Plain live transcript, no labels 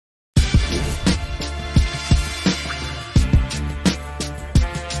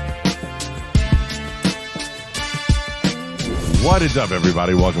What is up,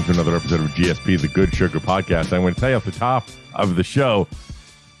 everybody? Welcome to another episode of GSP, the Good Sugar Podcast. I'm going to tell you off the top of the show,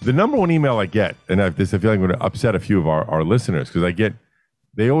 the number one email I get, and I feel like I'm going to upset a few of our listeners because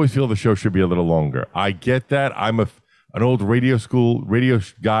they always feel the show should be a little longer. I get that. I'm an old radio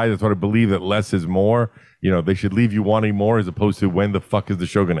guy. That's what I believe, that less is more. You know, they should leave you wanting more as opposed to when the fuck is the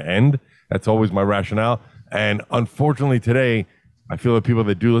show going to end. That's always my rationale. And unfortunately today, I feel that people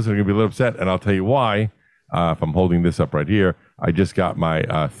that do listen are going to be a little upset, and I'll tell you why. If I'm holding this up right here, I just got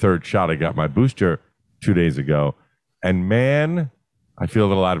my third shot. I got my booster 2 days ago. And man, I feel a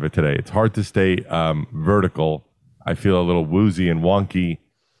little out of it today. It's hard to stay vertical. I feel a little woozy and wonky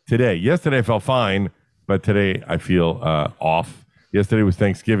today. Yesterday I felt fine, but today I feel off. Yesterday was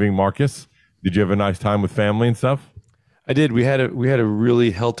Thanksgiving. Marcus, did you have a nice time with family and stuff? I did. We had a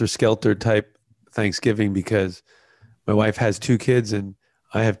really helter-skelter type Thanksgiving because my wife has 2 kids and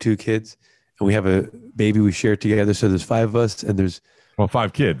I have 2 kids. And we have a baby we share together. So there's 5 of us, and there's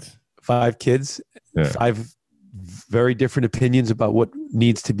 5 kids. 5 kids, yeah. 5 very different opinions about what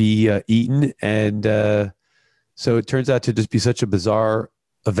needs to be eaten. And so it turns out to just be such a bizarre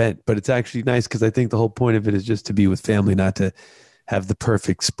event. But it's actually nice because I think the whole point of it is just to be with family, not to have the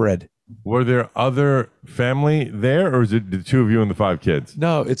perfect spread. Were there other family there, or is it the 2 of you and the 5 kids?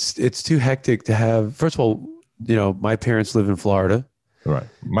 No, it's too hectic to have. First of all, you know, my parents live in Florida. Right.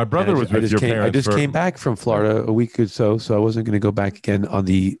 My brother was with your parents. I just came back from Florida a week or so I wasn't going to go back again on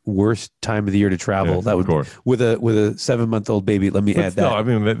the worst time of the year to travel. Yeah, that would with a 7-month-old baby. Let me add that. I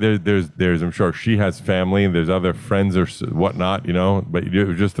mean, there's I'm sure she has family and there's other friends or whatnot, you know. But it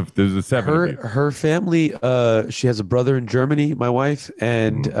was just there's a 7. Her family. She has a brother in Germany, my wife,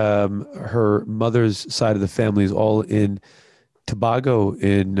 and her mother's side of the family is all in Tobago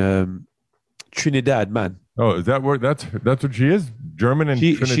in Trinidad, man. Oh, is that where that's what she is? German and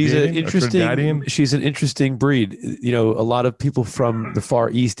Trinidadian? She's an interesting breed. You know, a lot of people from the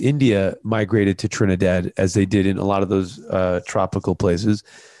Far East, India, migrated to Trinidad as they did in a lot of those tropical places.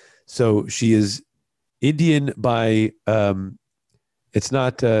 So she is Indian by that's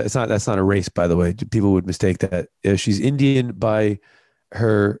not a race, by the way. People would mistake that. She's Indian by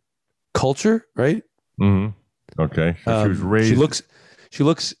her culture, right? Mm-hmm. Okay. So she was raised. She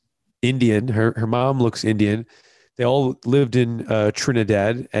looks Indian. Her mom looks Indian. They all lived in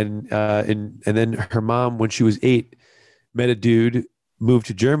Trinidad, and then her mom, when she was 8, met a dude, moved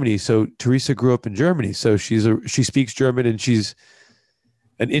to Germany. So Teresa grew up in Germany. So she speaks German, and she's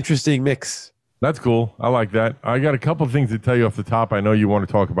an interesting mix. That's cool. I like that. I got a couple of things to tell you off the top. I know you want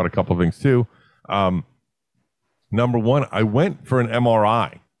to talk about a couple of things too. Number one, I went for an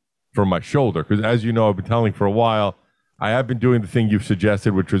MRI for my shoulder because, as you know, I've been telling for a while. I have been doing the thing you've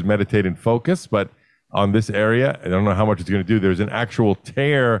suggested, which was meditate and focus, but on this area, I don't know how much it's going to do. There's an actual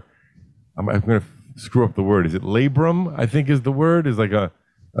tear. I'm going to screw up the word. Is it labrum? I think is the word. Is like a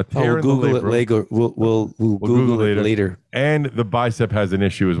tear in the labrum. We'll Google it later. And the bicep has an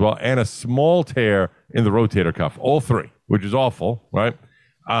issue as well, and a small tear in the rotator cuff. All 3, which is awful, right?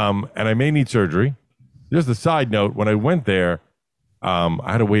 And I may need surgery. Just a side note, when I went there,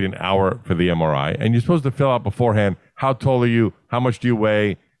 I had to wait an hour for the MRI, and you're supposed to fill out beforehand, how tall are you? How much do you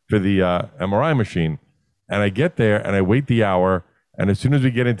weigh for the MRI machine? And I get there and I wait the hour. And as soon as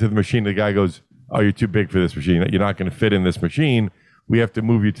we get into the machine, the guy goes, "Oh, you're too big for this machine. You're not going to fit in this machine. We have to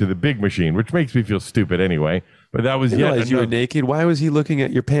move you to the big machine," which makes me feel stupid anyway. But that was you were naked. Why was he looking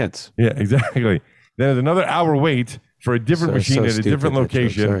at your pants? Yeah, exactly. Then there's another hour wait for a different machine at a different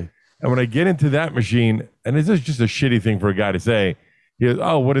location. And when I get into that machine, and this is just a shitty thing for a guy to say, he goes,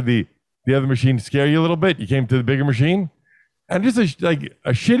 "Oh, what did the other machine scare you a little bit? You came to the bigger machine?" And just a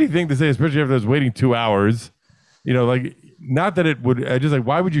shitty thing to say, especially after I was waiting 2 hours. You know, like, not that it would, I just like,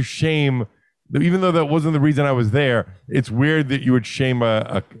 why would you shame, even though that wasn't the reason I was there, it's weird that you would shame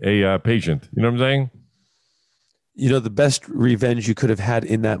a patient. You know what I'm saying? You know, the best revenge you could have had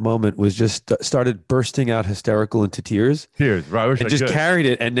in that moment was just started bursting out hysterical into tears. Tears, right? And just carried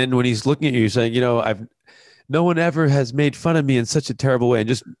it. And then when he's looking at you, saying, you know, no one ever has made fun of me in such a terrible way, and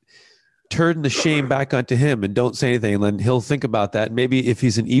just turn the shame back onto him and don't say anything. And then he'll think about that. Maybe if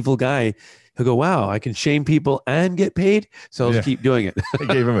he's an evil guy, he'll go, "Wow, I can shame people and get paid, so I'll keep doing it." I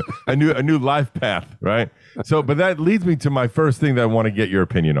gave him a new life path, right? So, but that leads me to my first thing that I want to get your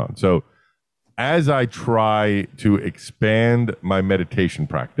opinion on. So, as I try to expand my meditation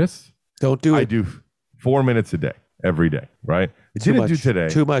practice, I do 4 minutes a day, every day, right? I didn't do today.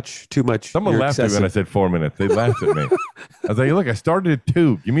 Too much. Someone laughed at me when I said 4 minutes. They laughed at me. I was like, "Look, I started at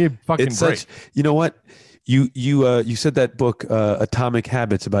 2. Give me a fucking break." You know what? You said that book, Atomic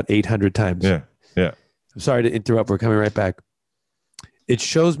Habits, about 800 times. Yeah. I'm sorry to interrupt. We're coming right back. It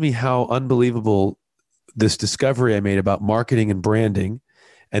shows me how unbelievable this discovery I made about marketing and branding,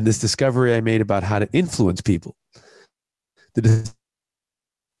 and this discovery I made about how to influence people. The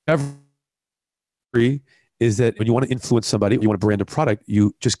discovery is that when you want to influence somebody, you want to brand a product,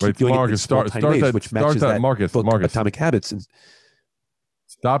 you just keep doing it in small, tiny ways, which matches that book, Atomic Habits. And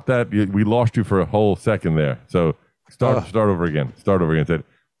stop that. We lost you for a whole second there. So start over again. Start with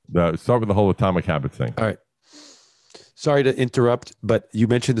the whole Atomic Habits thing. All right. Sorry to interrupt, but you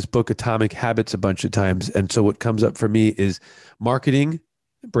mentioned this book, Atomic Habits, a bunch of times. And so what comes up for me is marketing,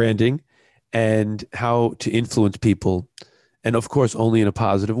 branding, and how to influence people. And of course, only in a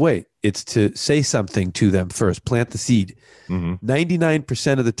positive way. It's to say something to them first, plant the seed.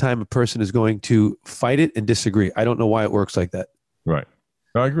 99% of the time, a person is going to fight it and disagree. I don't know why it works like that. Right.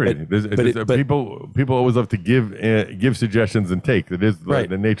 I agree. People always love to give suggestions and take. It is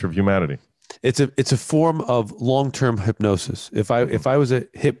the nature of humanity. It's a form of long-term hypnosis. If I was a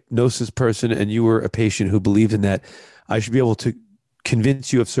hypnosis person and you were a patient who believed in that, I should be able to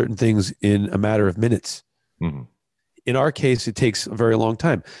convince you of certain things in a matter of minutes. In our case, it takes a very long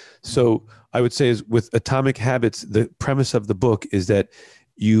time. So I would say is with Atomic Habits, the premise of the book is that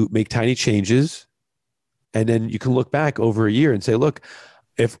you make tiny changes and then you can look back over a year and say, look,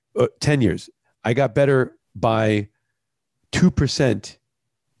 if 10 years, I got better by 2%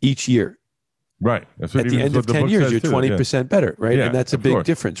 each year. Right. That's what at the end of 10 years, you're 20% better, right? Yeah, and that's a big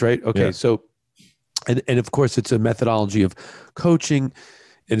difference, right? Okay. Yeah. So, and of course, it's a methodology of coaching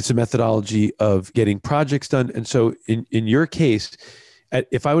and it's a methodology of getting projects done. And so in your case,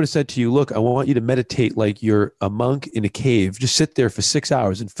 if I would have said to you, look, I want you to meditate like you're a monk in a cave, just sit there for 6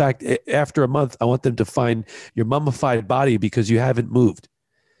 hours. In fact, after a month, I want them to find your mummified body because you haven't moved.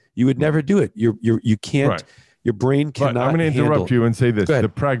 You would never do it. You can't. Right. Your brain cannot. But I'm going to interrupt you and say this. The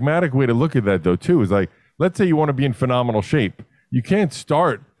pragmatic way to look at that, though, too, is like, let's say you want to be in phenomenal shape. You can't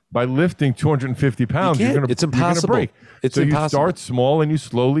start by lifting 250 pounds. It's impossible. You're gonna break. It's so impossible. You start small and you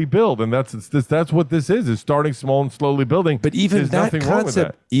slowly build, and that's what this is starting small and slowly building. But even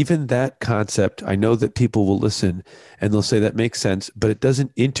that concept, I know that people will listen and they'll say that makes sense, but it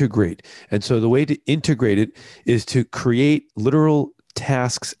doesn't integrate. And so the way to integrate it is to create literal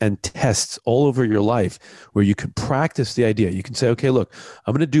tasks and tests all over your life where you can practice the idea. You can say, okay, look,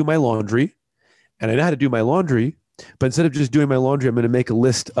 I'm going to do my laundry and I know how to do my laundry, but instead of just doing my laundry, I'm going to make a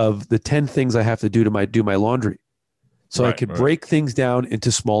list of the 10 things I have to do to do my laundry. So I could break things down into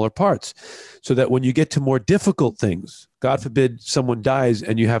smaller parts so that when you get to more difficult things, God forbid someone dies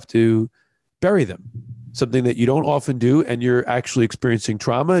and you have to bury them, something that you don't often do and you're actually experiencing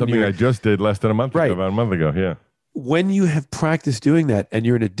trauma. Something I just did less than a month ago, about a month ago. Yeah. When you have practiced doing that and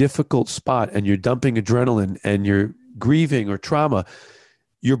you're in a difficult spot and you're dumping adrenaline and you're grieving or trauma,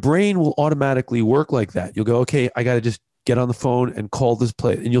 your brain will automatically work like that. You'll go, okay, I got to just get on the phone and call this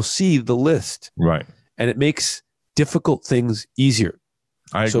place. And you'll see the list. Right. And it makes difficult things easier.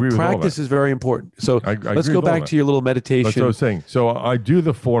 I agree with practice is very important. So let's go back to your little meditation. That's what I was saying. So I do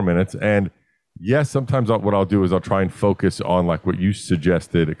the 4 minutes and yes, sometimes what I'll do is I'll try and focus on like what you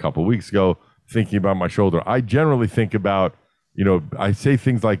suggested a couple of weeks ago, thinking about my shoulder. I generally think about, I say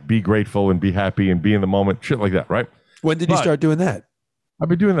things like be grateful and be happy and be in the moment, shit like that, right? When did you start doing that? I've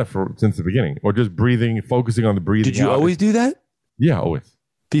been doing that since the beginning, or just breathing, focusing on the breathing. Did you always do that? Yeah, always.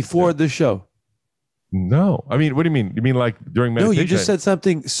 Before the show? No. I mean, what do you mean? You mean like during meditation? No, you just said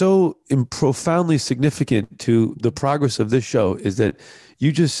something so profoundly significant to the progress of this show is that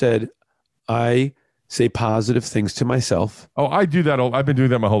you just said, I say positive things to myself. Oh, I do that. I've been doing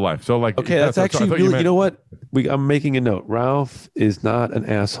that my whole life. So like, okay, that's actually really, you know what? I'm making a note. Ralph is not an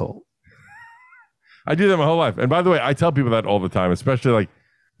asshole. I do that my whole life. And by the way, I tell people that all the time, especially like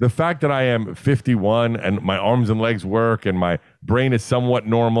the fact that I am 51 and my arms and legs work and my brain is somewhat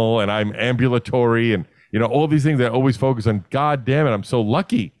normal and I'm ambulatory and, all these things I always focus on. God damn it, I'm so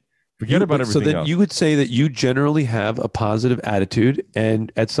lucky. Forget about everything else. So then you would say that you generally have a positive attitude.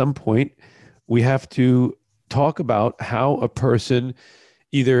 And at some point, we have to talk about how a person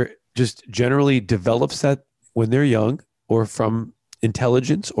either just generally develops that when they're young or from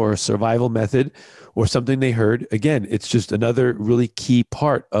intelligence or a survival method or something they heard. Again, it's just another really key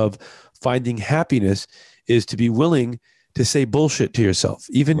part of finding happiness is to be willing to say bullshit to yourself,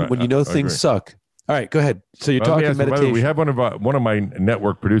 even when you know things suck. All right, go ahead. So you're talking meditation. We have one of my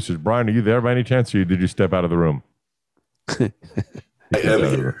network producers. Brian, are you there by any chance, or did you step out of the room? I am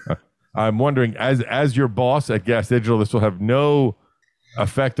here. I'm wondering, as your boss at Gas Digital, this will have no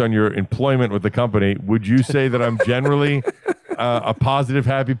effect on your employment with the company. Would you say that I'm generally a positive,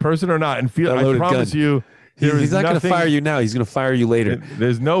 happy person or not? And I promise you, he's not going to fire you now. He's going to fire you later.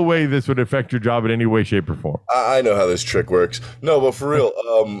 There's no way this would affect your job in any way, shape, or form. I know how this trick works. No, but for real,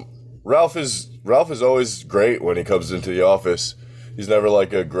 Ralph is always great when he comes into the office. He's never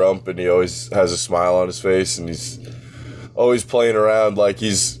like a grump, and he always has a smile on his face, and he's always playing around. Like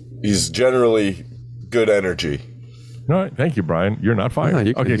he's generally good energy. All right, thank you, Brian. You're not fired.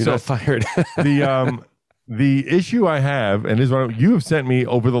 No, you're not fired. The issue I have, and this is what you have sent me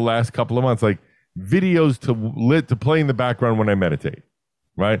over the last couple of months, like videos to play in the background when I meditate.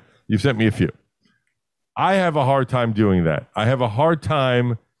 Right? You've sent me a few. I have a hard time doing that. I have a hard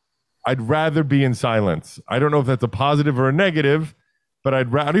time. I'd rather be in silence. I don't know if that's a positive or a negative, but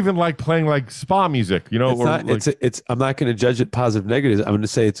I'd even like playing like spa music, you know. I'm not going to judge it positive, negative. I'm going to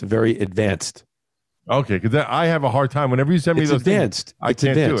say it's very advanced. Okay, because I have a hard time. Whenever you send me those things, I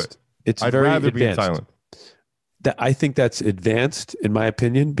can't do it. I'd rather be in silence. I think that's advanced, in my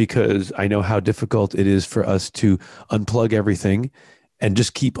opinion, because I know how difficult it is for us to unplug everything and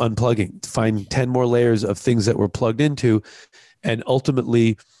just keep unplugging, find 10 more layers of things that we're plugged into. And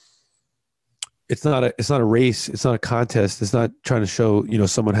ultimately, it's not a race. It's not a contest. It's not trying to show,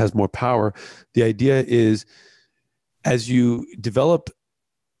 someone has more power. The idea is, as you develop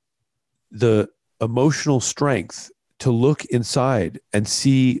the emotional strength to look inside and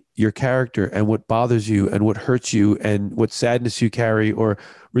see your character and what bothers you and what hurts you and what sadness you carry or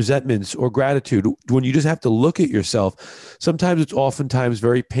resentments or gratitude, when you just have to look at yourself, sometimes it's oftentimes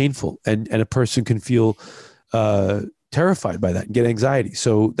very painful, and a person can feel terrified by that and get anxiety.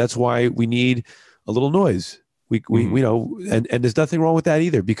 So that's why we need a little noise. We know, and there's nothing wrong with that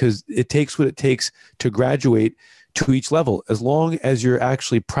either, because it takes what it takes to graduate to each level. As long as you're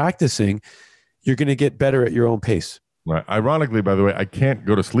actually practicing, you're going to get better at your own pace. Right. Ironically, by the way, I can't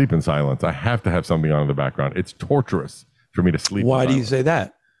go to sleep in silence. I have to have something on in the background. It's torturous for me to sleep. Why do you say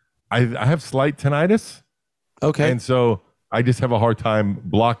that? I have slight tinnitus. Okay. And so I just have a hard time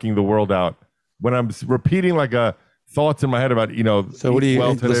blocking the world out when I'm repeating like thoughts in my head about, So what do you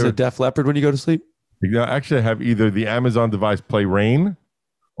listen to Def Leppard when you go to sleep? Actually, I have either the Amazon device play Rain,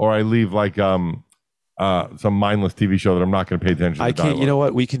 or I leave like some mindless TV show that I'm not going to pay attention to. I can't. You know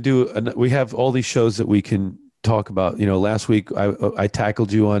what? We can do. We have all these shows that we can talk about. Last week I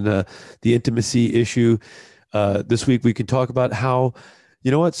tackled you on the intimacy issue. This week we can talk about how,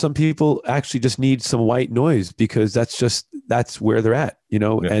 some people actually just need some white noise, because that's where they're at. I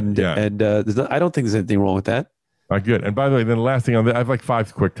don't think there's anything wrong with that. All right, good. And by the way, then the last thing I have like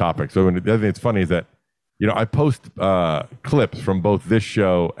 5 quick topics. So the other thing that's funny is that, I post clips from both this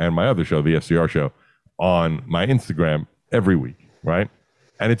show and my other show, the FCR show, on my Instagram every week, right?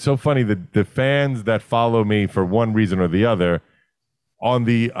 And it's so funny that the fans that follow me for one reason or the other, on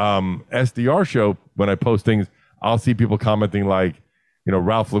the SDR show, when I post things, I'll see people commenting like,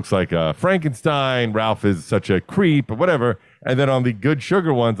 Ralph looks like a Frankenstein, Ralph is such a creep, or whatever. And then on the Good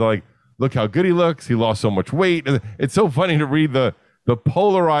Sugar ones, they're like, look how good he looks, he lost so much weight. And it's so funny to read the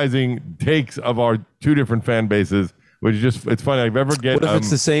polarizing takes of our two different fan bases, which is just, it's funny. What if it's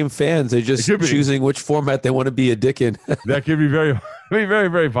the same fans? They're just choosing which format they want to be a dick in. That could be very, very,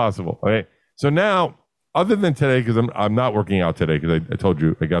 very possible. Okay. So now, other than today, because I'm not working out today, because I told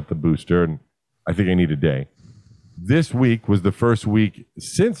you I got the booster and I think I need a day. This week was the first week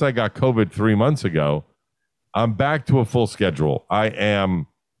since I got COVID 3 months ago. I'm back to a full schedule. I am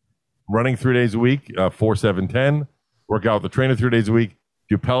running 3 days a week, 4, 7, 10, work out with the trainer 3 days a week,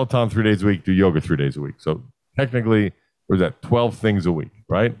 do Peloton 3 days a week, do yoga 3 days a week. So technically, what is that, 12 things a week,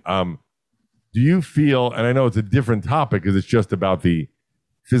 right? Do you feel, and I know it's a different topic because it's just about the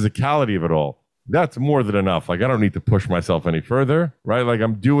physicality of it all, that's more than enough. Like, I don't need to push myself any further, right? Like,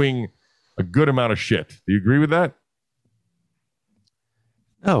 I'm doing a good amount of shit. Do you agree with that?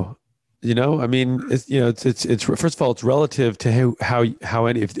 No. I mean, it's first of all, it's relative to how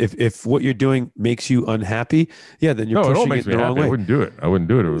any, if what you're doing makes you unhappy, then you're pushing it the wrong way. I wouldn't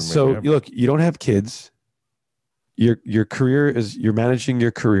do it. So look, you don't have kids. Your career is, you're managing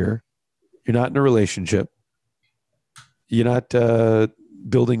your career. You're not in a relationship. You're not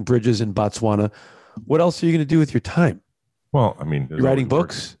building bridges in Botswana. What else are you going to do with your time? Well, I mean, you're writing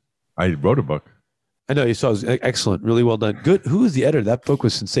books. I wrote a book. I know, you saw it was excellent, really well done. Good. Who is the editor? That book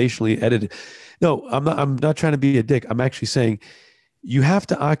was sensationally edited. No, I'm not trying to be a dick. I'm actually saying you have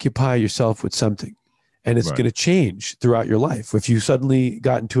to occupy yourself with something, and it's going to change throughout your life. If you suddenly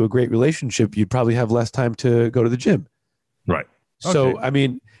got into a great relationship, you'd probably have less time to go to the gym. Right. Okay. So, I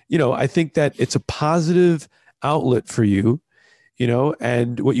mean, I think that it's a positive outlet for you,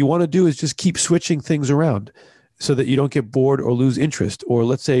 and what you want to do is just keep switching things around so that you don't get bored or lose interest. Or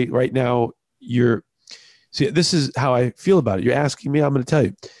let's say right now see, this is how I feel about it. You're asking me, I'm going to tell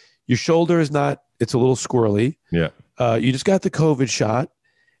you. Your shoulder is it's a little squirrely. Yeah. You just got the COVID shot.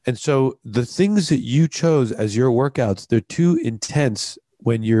 And so the things that you chose as your workouts, they're too intense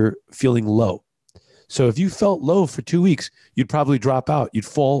when you're feeling low. So if you felt low for 2 weeks, you'd probably drop out. You'd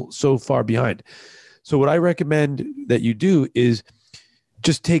fall so far behind. So what I recommend that you do is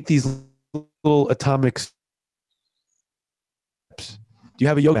just take these little atomic steps. Do you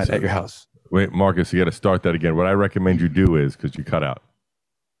have a yoga mat at your house? Wait, Marcus, you got to start that again. What I recommend you do is, because you cut out.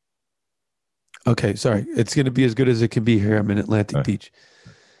 Okay, sorry. It's going to be as good as it can be here. I'm in Atlantic Beach.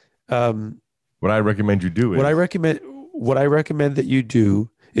 What I recommend you do is. What I recommend that you do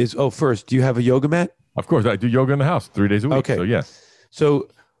is, first, do you have a yoga mat? Of course, I do yoga in the house 3 days a week. Okay. So, yes. So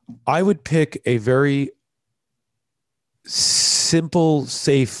I would pick a very simple,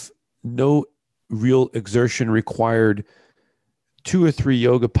 safe, no real exertion required 2 or 3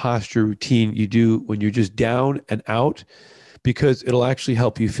 yoga posture routine you do when you're just down and out, because it'll actually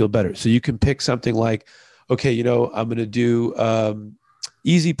help you feel better. So you can pick something like, okay, I'm going to do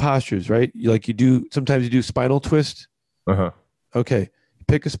easy postures, right? Sometimes you do spinal twist. Uh-huh. Okay.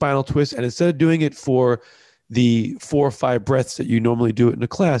 Pick a spinal twist, and instead of doing it for the 4 or 5 breaths that you normally do it in a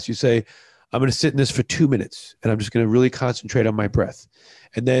class, you say, I'm going to sit in this for 2 minutes, and I'm just going to really concentrate on my breath.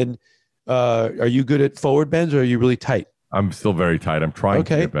 And then, are you good at forward bends, or are you really tight? I'm still very tight. I'm trying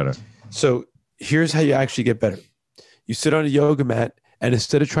to get better. So here's how you actually get better. You sit on a yoga mat, and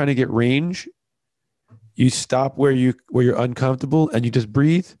instead of trying to get range, you stop where you're uncomfortable, and you just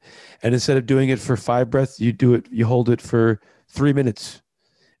breathe. And instead of doing it for 5 breaths, you hold it for 3 minutes.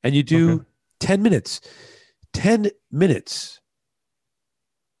 And you do 10 minutes. 10 minutes.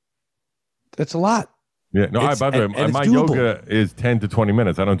 That's a lot. Yeah. No, by the way, my yoga is 10 to 20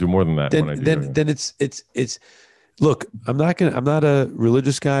 minutes. I don't do more than that. Then it's look, I'm not a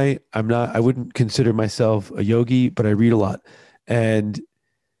religious guy. I wouldn't consider myself a yogi, but I read a lot. And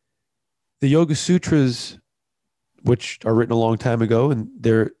the Yoga Sutras, which are written a long time ago, and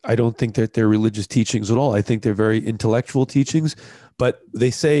I don't think that they're religious teachings at all. I think they're very intellectual teachings, but they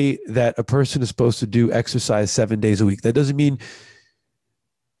say that a person is supposed to do exercise 7 days a week. That doesn't mean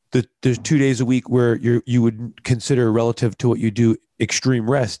that there's 2 days a week where you would consider, relative to what you do, extreme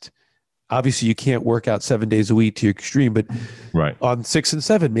rest. Obviously, you can't work out 7 days a week to your extreme, but on 6 and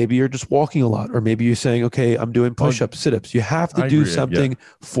 7, maybe you're just walking a lot, or maybe you're saying, okay, I'm doing push-ups, sit-ups. You have to do something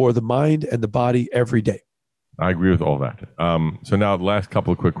for the mind and the body every day. I agree with all that. So now the last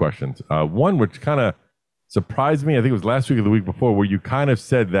couple of quick questions. One, which kind of surprised me, I think it was last week or the week before, where you kind of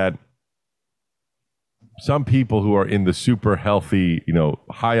said that some people who are in the super healthy,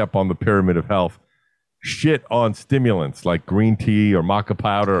 high up on the pyramid of health, shit on stimulants like green tea or maca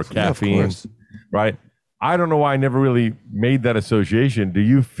powder or caffeine, right? I don't know why I never really made that association. Do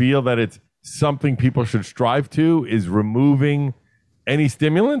you feel that it's something people should strive to, is removing any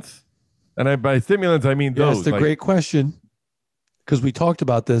stimulants? And by stimulants, I mean those. That's a great question, because we talked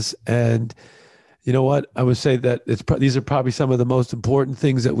about this, and you know what? I would say that these are probably some of the most important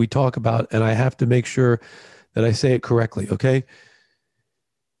things that we talk about, and I have to make sure that I say it correctly, okay?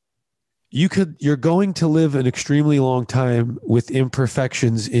 You're going to live an extremely long time with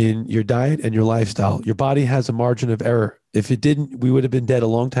imperfections in your diet and your lifestyle. Your body has a margin of error. If it didn't, we would have been dead a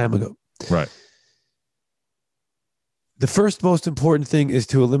long time ago. Right. The first most important thing is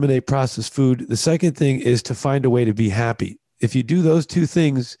to eliminate processed food. The second thing is to find a way to be happy. If you do those 2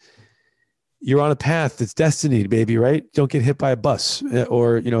 things, you're on a path that's destiny, baby, right? Don't get hit by a bus,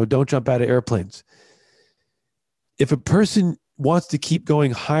 or, don't jump out of airplanes. If a person wants to keep going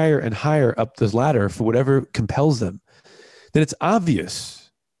higher and higher up this ladder for whatever compels them, then it's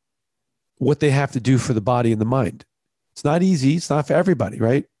obvious what they have to do for the body and the mind. It's not easy. It's not for everybody,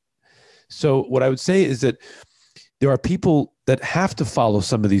 right? So what I would say is that there are people that have to follow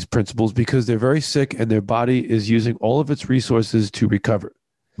some of these principles because they're very sick and their body is using all of its resources to recover.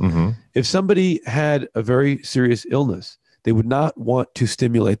 Mm-hmm. If somebody had a very serious illness, they would not want to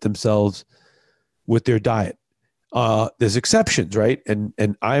stimulate themselves with their diet. There's exceptions, right?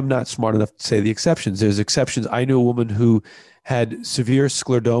 And I'm not smart enough to say the exceptions. There's exceptions. I knew a woman who had severe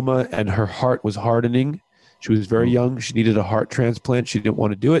scleroderma and her heart was hardening. She was very young. She needed a heart transplant. She didn't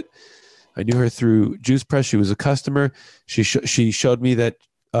want to do it. I knew her through Juice Press. She was a customer. She showed me that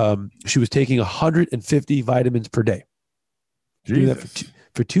she was taking 150 vitamins per day. Doing that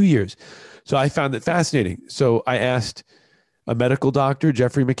for 2 years. So I found that fascinating. So I asked a medical doctor,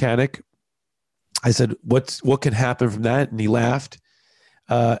 Jeffrey Mechanic. I said, what can happen from that? And he laughed.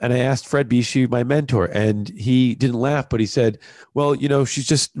 And I asked Fred Bishi, my mentor, and he didn't laugh, but he said, well, she's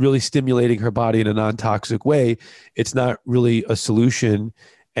just really stimulating her body in a non-toxic way. It's not really a solution.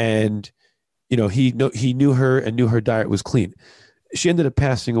 And, he knew her and knew her diet was clean. She ended up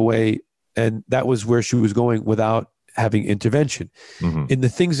passing away, and that was where she was going without having intervention. Mm-hmm. In the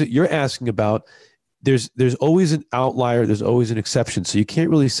things that you're asking about, there's always an outlier. There's always an exception. So you can't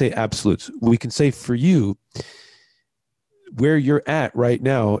really say absolutes. We can say for you, where you're at right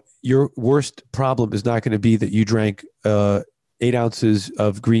now, your worst problem is not going to be that you drank 8 ounces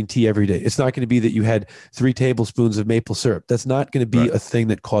of green tea every day. It's not going to be that you had 3 tablespoons of maple syrup. That's not going to be a thing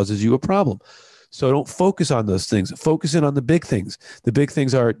that causes you a problem. So don't focus on those things. Focus in on the big things. The big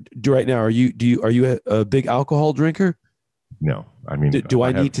things are right now. Are you a big alcohol drinker? No, I mean, do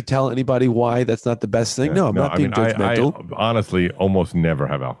I need to tell anybody why that's not the best thing? No, I'm not being judgmental. I honestly almost never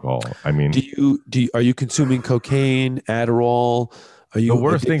have alcohol. I mean, are you consuming cocaine, Adderall? Are you? The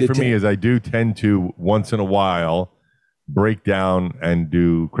worst thing for me is I do tend to once in a while break down and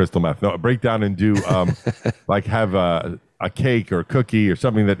do crystal meth. No, break down and do like have a cake or a cookie or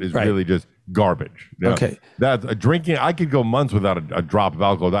something that is really just garbage. You know? Okay, that's a drinking. I could go months without a drop of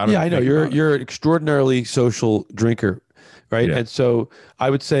alcohol. I know you're an extraordinarily social drinker. Right. Yeah. And so I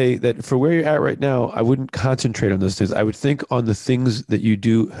would say that for where you're at right now, I wouldn't concentrate on those things. I would think on the things that you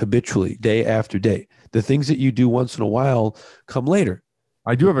do habitually, day after day. The things that you do once in a while come later.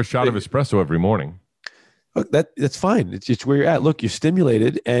 I do have a shot of espresso every morning. That's fine. It's just where you're at. Look, you're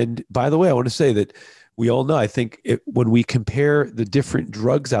stimulated. And by the way, I want to say that we all know, I think when we compare the different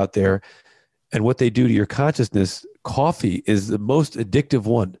drugs out there and what they do to your consciousness, coffee is the most addictive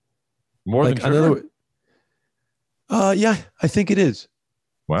one. More than sugar? Yeah, I think it is.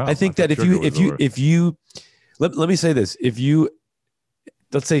 Wow. I think that if you let me say this,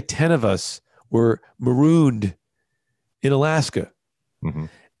 let's say 10 of us were marooned in Alaska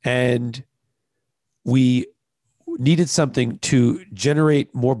and we needed something to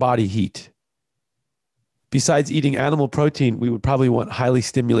generate more body heat. Besides eating animal protein, we would probably want highly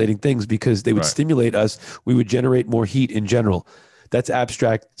stimulating things because they would stimulate us. We would generate more heat in general. That's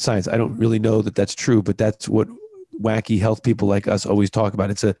abstract science. I don't really know that that's true, but that's what wacky health people like us always talk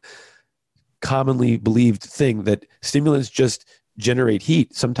about. It's a commonly believed thing that stimulants just generate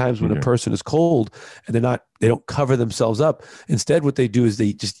heat. Sometimes when a person is cold and they don't cover themselves up. Instead, what they do is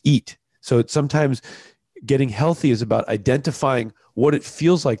they just eat. So it's sometimes getting healthy is about identifying what it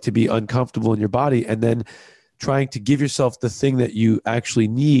feels like to be uncomfortable in your body and then trying to give yourself the thing that you actually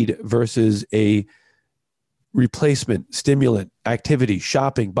need versus a replacement, stimulant, activity,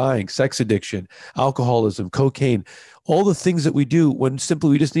 shopping, buying, sex addiction, alcoholism, cocaine, all the things that we do when simply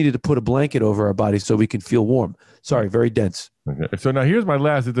we just needed to put a blanket over our body so we can feel warm. Sorry, very dense. Okay. So now here's my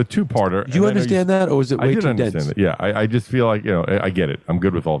last, it's a 2-parter. Do you understand that or is it way too dense? It. Yeah, I just feel like, I get it. I'm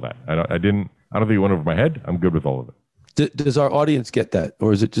good with all that. I don't think it went over my head. I'm good with all of it. Does our audience get that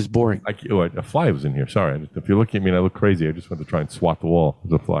or is it just boring? A fly was in here. Sorry. If you're looking at me and I look crazy, I just went to try and swat the wall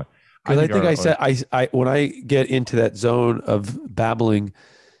with a fly. Because I think I said when I get into that zone of babbling,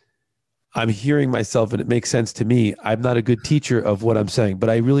 I'm hearing myself and it makes sense to me. I'm not a good teacher of what I'm saying, but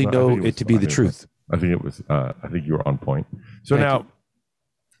I really know it to be the truth. I think it was. I think you were on point. So now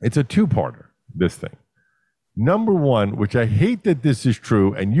it's a 2-parter, this thing. Number 1, which I hate that this is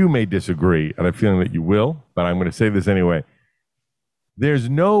true, and you may disagree, and I'm feeling that you will, but I'm going to say this anyway. There's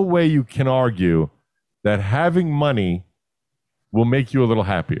no way you can argue that having money will make you a little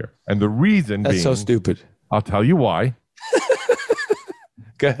happier. And the reason being... That's so stupid. I'll tell you why.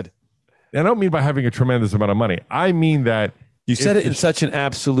 Go ahead. I don't mean by having a tremendous amount of money. I mean that... You said it in such an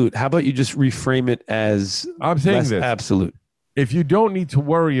absolute. How about you just reframe it as I'm saying this absolute? If you don't need to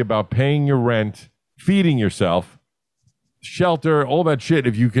worry about paying your rent, feeding yourself, shelter, all that shit,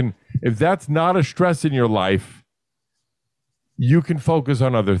 if that's not a stress in your life, you can focus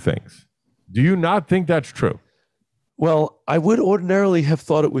on other things. Do you not think that's true? Well, I would ordinarily have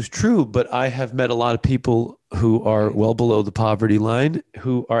thought it was true, but I have met a lot of people who are well below the poverty line,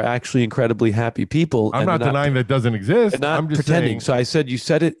 who are actually incredibly happy people. I'm not denying that doesn't exist. I'm just pretending. So I said you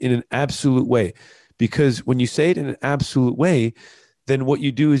said it in an absolute way, because when you say it in an absolute way, then what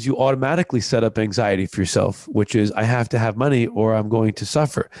you do is you automatically set up anxiety for yourself, which is I have to have money or I'm going to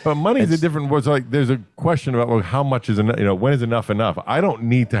suffer. But money is a different word. Like there's a question about how much is enough, when is enough enough? I don't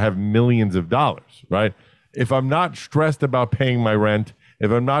need to have millions of dollars, right? If I'm not stressed about paying my rent, if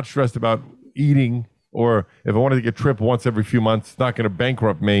I'm not stressed about eating, or if I want to take a trip once every few months, it's not going to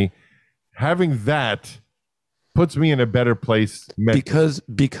bankrupt me. Having that puts me in a better place mentally.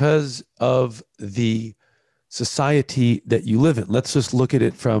 Because of the society that you live in. Let's just look at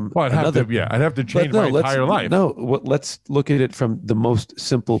it from I'd have to change my entire life. Let's look at it from the most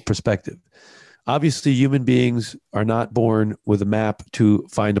simple perspective. Obviously, human beings are not born with a map to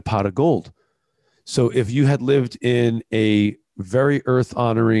find a pot of gold. So if you had lived in a very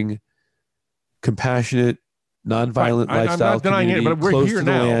earth-honoring, compassionate, nonviolent lifestyle, I'm not denying it, but we're here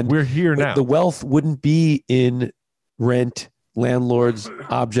now. We're here now. The wealth wouldn't be in rent landlords,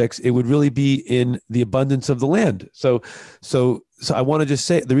 objects. It would really be in the abundance of the land. So I want to just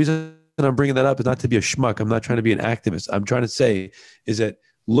say, the reason I'm bringing that up is not to be a schmuck. I'm not trying to be an activist. I'm trying to say is that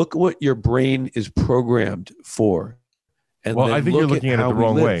look what your brain is programmed for. And well, I think you're looking at it the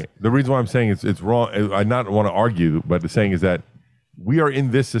wrong way. The reason why I'm saying it's wrong, I not want to argue, but the saying is that we are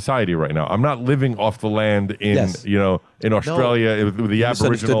in this society right now. I'm not living off the land in in Australia with the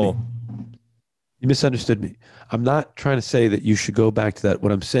Aboriginal. You misunderstood me. I'm not trying to say that you should go back to that.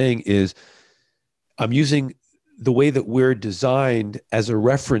 What I'm saying is I'm using the way that we're designed as a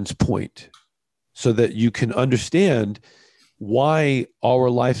reference point so that you can understand why our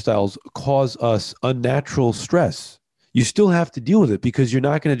lifestyles cause us unnatural stress. You still have to deal with it because you're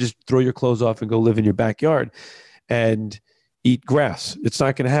not going to just throw your clothes off and go live in your backyard and eat grass. It's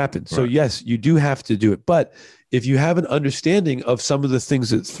not going to happen. Right. So yes, you do have to do it. But if you have an understanding of some of the things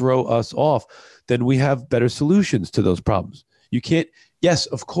that throw us off, then we have better solutions to those problems. You can't, yes,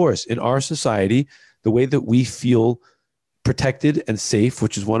 of course, in our society, the way that we feel protected and safe,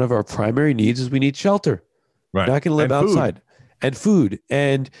 which is one of our primary needs, is we need shelter. Right. We're not going to live outside. And food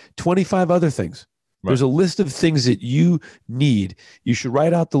and 25 other things. Right. There's a list of things that you need. You should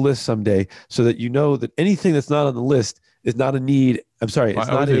write out the list someday so that you know that anything that's not on the list is not a need. I'm sorry. It's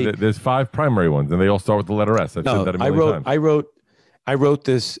not a, there's 5 primary ones and they all start with the letter S. I've said that a million times. I wrote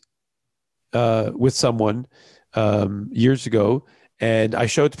this with someone years ago, and I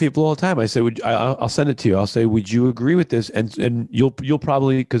show it to people all the time. I say, I'll send it to you. I'll say, would you agree with this? And you'll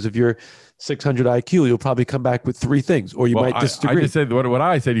probably, because of your 600 IQ, you'll probably come back with 3 things, or you might disagree. I just said what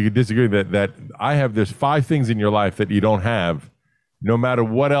I said. You could disagree that I have. There's 5 things in your life that you don't have. No matter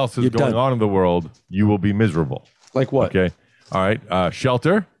what else is going on in the world, you will be miserable. Like what? Okay. All right.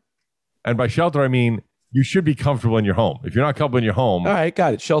 Shelter, and by shelter I mean you should be comfortable in your home. If you're not comfortable in your home, all right,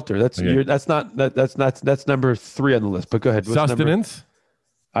 got it. Shelter. That's number 3 on the list. But go ahead. What's sustenance.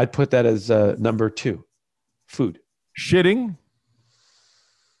 I'd put that as number 2. Food. Shitting.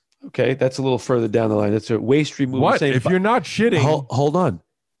 Okay, that's a little further down the line. That's a waste removal. What if you're not shitting? Hold on.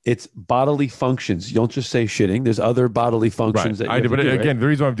 It's bodily functions. You don't just say shitting. There's other bodily functions that you have to do, again, the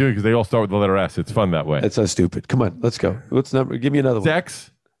reason why I'm doing it because they all start with the letter S. It's fun that way. That's so stupid. Come on, let's go. What's number? Give me another one. Sex.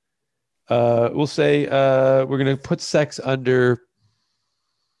 We'll say we're going to put sex under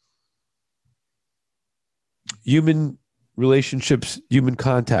human relationships, human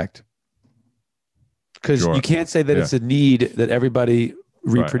contact. Because you can't say that it's a need that everybody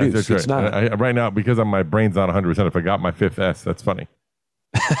reproduce. Right. It's not. Right now, because my brain's not 100%, if I got my 5th S, that's funny.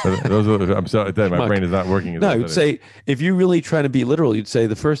 I'm sorry, my brain is not working. No, I would say if you're really trying to be literal, you'd say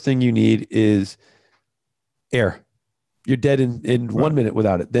the first thing you need is air. You're dead in 1 minute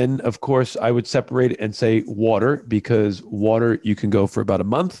without it. Then, of course, I would separate it and say water, because water you can go for about a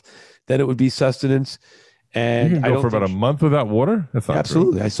month. Then it would be sustenance. And you can go for about a month without water? That's not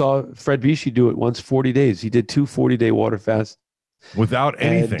absolutely true. I saw Fred Vichy do it once, 40 days. He did 2 40-day water fasts. Without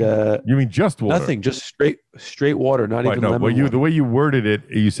anything? You mean just water? Nothing, just straight water, not even lemon water. The way you worded it,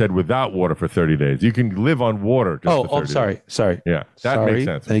 you said without water for 30 days. You can live on water just for 30 days. Sorry. Yeah, that makes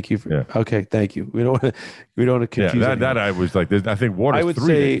sense. Thank you. Okay, thank you. We don't want to confuse that I was like, I think water is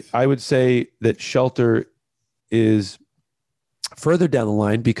 3 days. I would say that shelter is further down the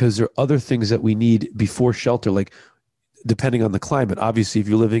line because there are other things that we need before shelter, like depending on the climate. Obviously, if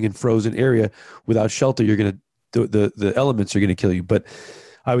you're living in frozen area without shelter, you're going to the elements are going to kill you. But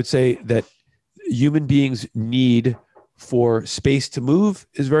I would say that human beings need for space to move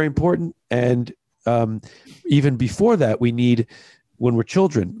is very important. And even before that, we need, when we're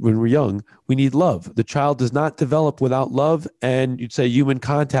children, when we're young, we need love. The child does not develop without love. And you'd say human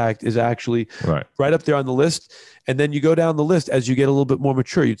contact is actually right up there on the list. And then you go down the list as you get a little bit more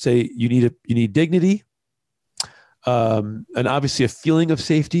mature. You'd say you need dignity, and obviously a feeling of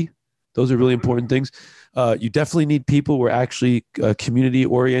safety. Those are really important things. You definitely need people. We're actually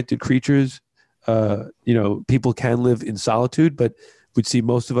community-oriented creatures. People can live in solitude, but we'd see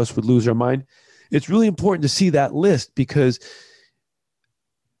most of us would lose our mind. It's really important to see that list because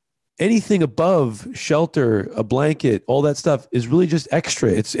anything above shelter, a blanket, all that stuff is really just extra.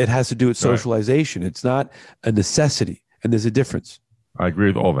 It has to do with socialization. It's not a necessity, and there's a difference. I agree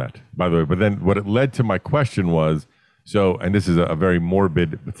with all that, by the way. But then what it led to my question was, and this is a very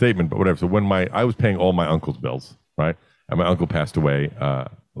morbid statement, but whatever. So when I was paying all my uncle's bills, right? And my uncle passed away a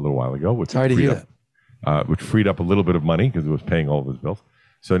little while ago, which freed up a little bit of money because it was paying all of his bills.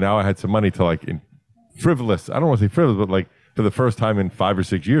 So now I had some money to I don't want to say frivolous, but for the first time in 5 or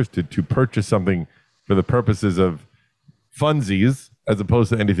 6 years to purchase something for the purposes of funsies as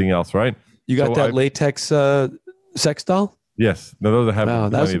opposed to anything else, right? You got latex sex doll? Yes. No, those have. Wow,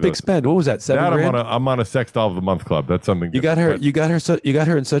 that was a big spend. What was that? $7,000? I'm on a sex doll of the month club. That's something. You got her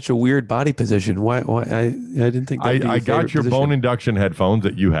in such a weird body position. Why? I didn't think. I got your bone induction headphones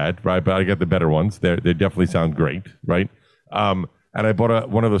that you had, right? But I got the better ones. They definitely sound great, right? And I bought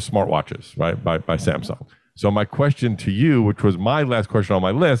one of the smartwatches, right, by Samsung. So my question to you, which was my last question on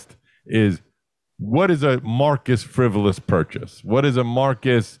my list, is what is a Marcus frivolous purchase? What is a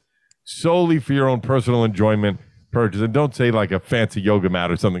Marcus solely for your own personal enjoyment purchase? And don't say like a fancy yoga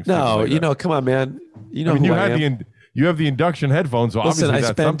mat or something. No, like come on, man. You know, you have the induction headphones, so listen,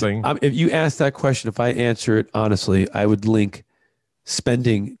 obviously that's something. If you ask that question, if I answer it honestly, I would link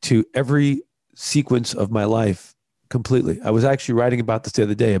spending to every sequence of my life completely. I was actually writing about this the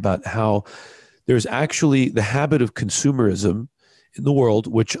other day about how there's actually the habit of consumerism in the world,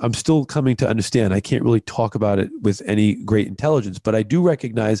 which I'm still coming to understand. I can't really talk about it with any great intelligence, but I do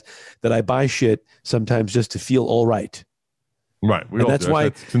recognize that I buy shit sometimes just to feel all right. Right. And that's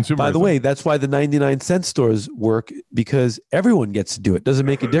why, by the way, that's why the 99-cent stores work, because everyone gets to do it. Doesn't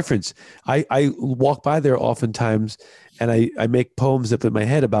make a difference. I walk by there oftentimes and I make poems up in my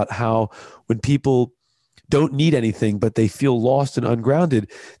head about how when people don't need anything, but they feel lost and ungrounded,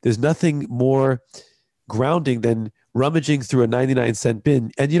 there's nothing more grounding than rummaging through a 99-cent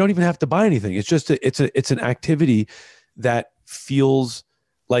bin, and you don't even have to buy anything. It's just it's an activity that feels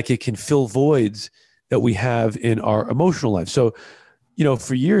like it can fill voids that we have in our emotional life. So,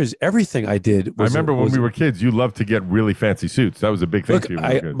 for years, everything I did was. I remember when we were kids, you loved to get really fancy suits. That was a big thing for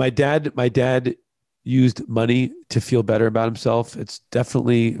you. My dad used money to feel better about himself. It's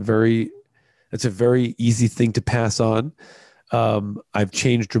definitely it's a very easy thing to pass on. I've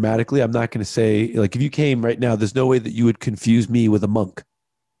changed dramatically. I'm not going to say, like, if you came right now, there's no way that you would confuse me with a monk.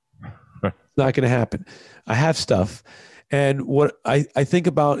 It's not going to happen. I have stuff. And what I think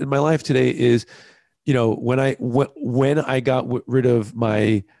about in my life today is, when I got rid of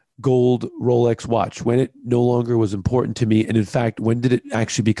my gold Rolex watch, when it no longer was important to me. And in fact, when did it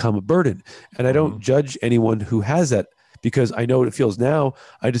actually become a burden? And I don't judge anyone who has that, because I know what it feels now.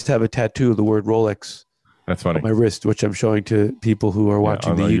 I just have a tattoo of the word Rolex. That's funny. On my wrist, which I'm showing to people who are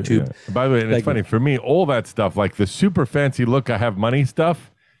watching the YouTube. Yeah. By the way, and it's funny for me, all that stuff, like the super fancy look, I have money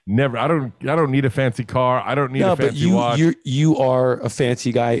stuff. Never. I don't need a fancy car. I don't need a fancy watch. You are a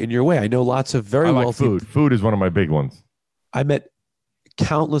fancy guy in your way. I know lots of very wealthy. Food. Food is one of my big ones. I met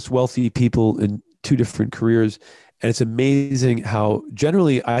countless wealthy people in 2 different careers, and it's amazing how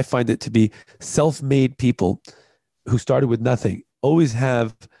generally I find it to be self-made people who started with nothing always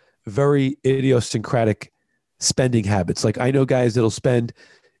have very idiosyncratic spending habits. Like, I know guys that'll spend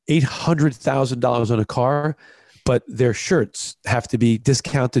 $800,000 on a car, but their shirts have to be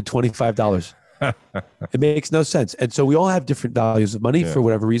discounted $25. It makes no sense. And so we all have different values of money for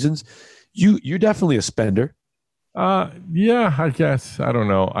whatever reasons. You're definitely a spender. Yeah, I guess. I don't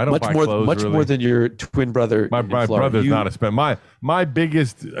know. I don't buy clothes much really. more than your twin brother. My brother's not a spend. My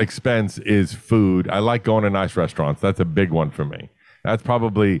biggest expense is food. I like going to nice restaurants. That's a big one for me. That's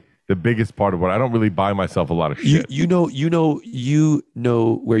probably the biggest part of what I don't really buy myself a lot of shit. You know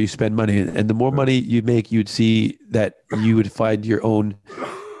where you spend money, and the more money you make, you'd see that you would find your own.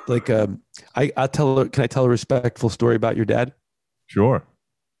 Like, Can I tell a respectful story about your dad? Sure.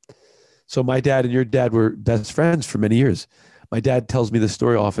 So my dad and your dad were best friends for many years. My dad tells me this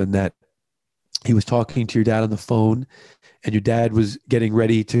story often, that he was talking to your dad on the phone, and your dad was getting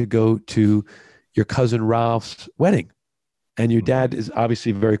ready to go to your cousin Ralph's wedding. And your dad is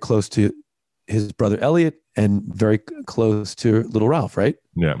obviously very close to his brother Elliot and very close to little Ralph, right?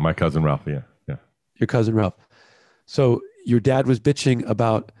 Yeah, my cousin Ralph, yeah. Your cousin Ralph. So your dad was bitching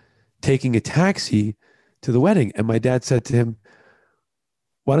about taking a taxi to the wedding. And my dad said to him,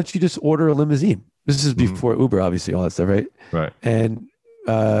 why don't you just order a limousine? This is before Uber, obviously, all that stuff, right? Right. And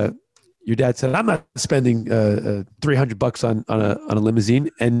your dad said, I'm not spending $300 on a limousine.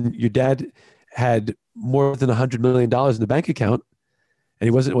 And your dad had more than $100 million in the bank account, and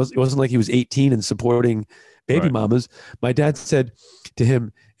it wasn't like he was 18 and supporting baby mamas. My dad said to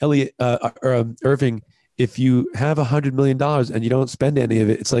him, Irving, if you have $100 million and you don't spend any of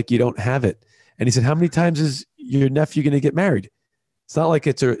it, it's like you don't have it. And he said, how many times is your nephew going to get married? It's not like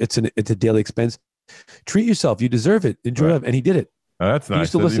it's a daily expense. Treat yourself. You deserve it. Enjoy it. And he did it. That's nice. He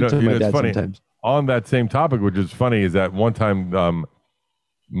used to listen to my dad sometimes. On that same topic, which is funny, is that one time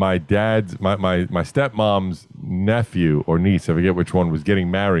my stepmom's nephew or niece, I forget which one, was getting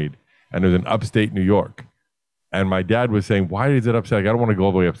married, and it was in upstate New York. And my dad was saying, why is it upstate? I don't want to go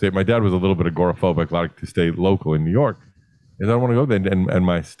all the way upstate. My dad was a little bit agoraphobic, like to stay local in New York. And I don't want to go there. And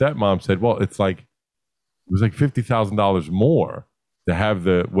my stepmom said, well, it was like $50,000 more to have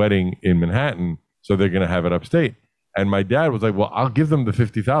the wedding in Manhattan, so they're going to have it upstate. And my dad was like, well, I'll give them the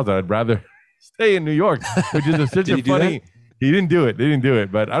 50,000. I'd rather stay in New York, which is such a funny. He didn't do it. They didn't do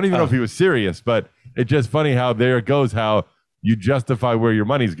it. But I don't even know if he was serious. But it's just funny how there it goes, how you justify where your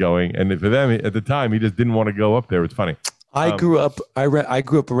money's going. And for them at the time, he just didn't want to go up there. It's funny. I grew up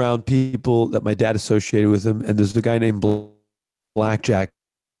around people that my dad associated with him. And there's a guy named Blackjack.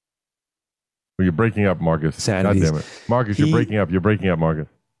 Well, you're breaking up, Marcus. Sanities. God damn it. Marcus, you're breaking up. You're breaking up, Marcus.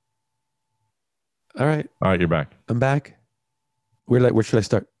 All right, you're back. I'm back. Where should I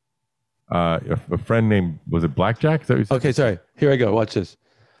start? A friend named, was it Blackjack? Is that what you said? Okay, sorry. Here I go. Watch this.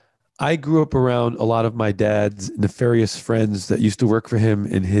 I grew up around a lot of my dad's nefarious friends that used to work for him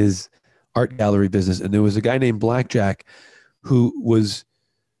in his art gallery business. And there was a guy named Blackjack who was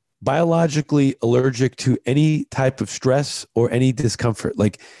biologically allergic to any type of stress or any discomfort.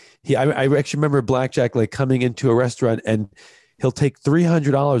 Like I actually remember Blackjack like coming into a restaurant and he'll take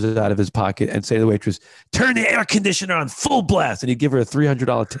 $300 out of his pocket and say to the waitress, turn the air conditioner on full blast. And he'd give her a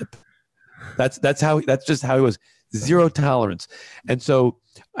 $300 tip. That's just how he was. Zero tolerance. And so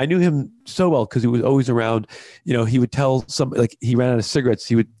I knew him so well because he was always around. You know, he would tell somebody, like he ran out of cigarettes.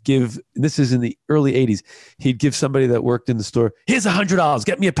 He would give, this is in the early 80s, he'd give somebody that worked in the store, here's $100,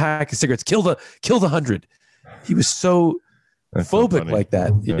 get me a pack of cigarettes, kill the 100. He was so phobic like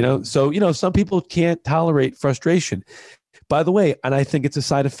that, you know? So, you know, some people can't tolerate frustration. By the way, and I think it's a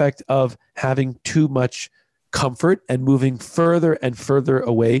side effect of having too much comfort and moving further and further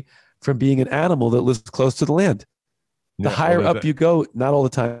away from being an animal that lives close to the land. The higher up you go, not all the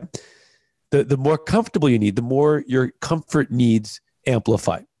time, the more comfortable you need, the more your comfort needs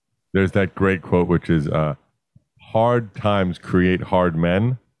amplify. There's that great quote, which is hard times create hard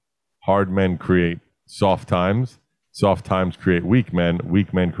men create soft times create weak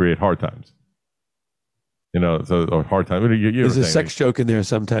men create hard times. You know, so or hard times. There's a sex joke in there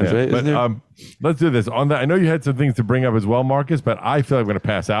sometimes, right? But let's do this. On that, I know you had some things to bring up as well, Marcus, but I feel like I'm going to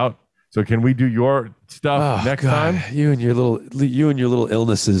pass out. So can we do your stuff next time? You and your little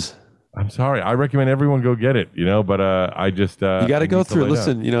illnesses. I'm sorry. I recommend everyone go get it, you know, but I just you got to go through.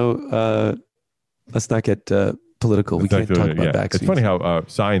 Listen, you know, let's not get political. We can't talk about vaccines. It's funny how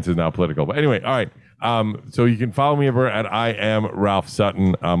science is now political. But anyway, all right. So you can follow me over at I Am Ralph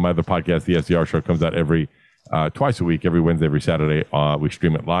Sutton. My other podcast, the SDR Show, comes out every twice a week, every Wednesday, every Saturday. We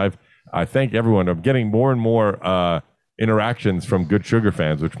stream it live. I thank everyone. I'm getting more and more interactions from Good Sugar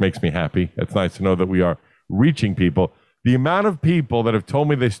fans, which makes me happy. It's nice to know that we are reaching people. The amount of people that have told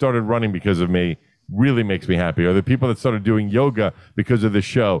me they started running because of me really makes me happy. Or the people that started doing yoga because of the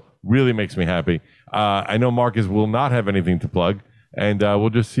show really makes me happy. I know Marcus will not have anything to plug, and we'll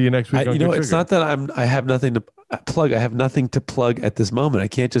just see you next week. It's not that I have nothing to plug. I have nothing to plug at this moment. I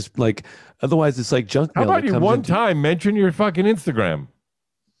can't just otherwise it's like junk mail. How about you one time mention your fucking Instagram?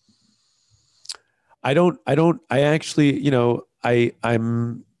 I actually, you know,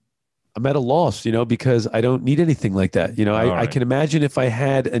 I'm at a loss, you know, because I don't need anything like that. You know, I can imagine if I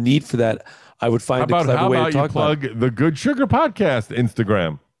had a need for that, I would find a clever way to talk about it. Plug the Good Sugar Podcast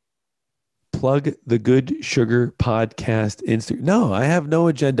Instagram. Plug the Good Sugar Podcast Instagram. No, I have no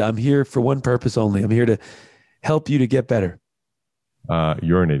agenda. I'm here for one purpose only. I'm here to help you to get better.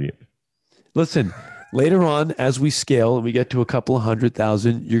 You're an idiot. Listen. Later on, as we scale and we get to a couple of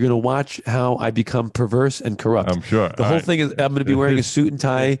 100,000, you're going to watch how I become perverse and corrupt. I'm sure. The whole thing is I'm going to be wearing a suit and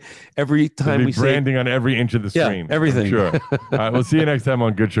tie every time we branding on every inch of the screen. Yeah, everything. I'm sure. All right, we'll see you next time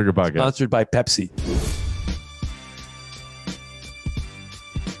on Good Sugar Podcast. Sponsored by Pepsi.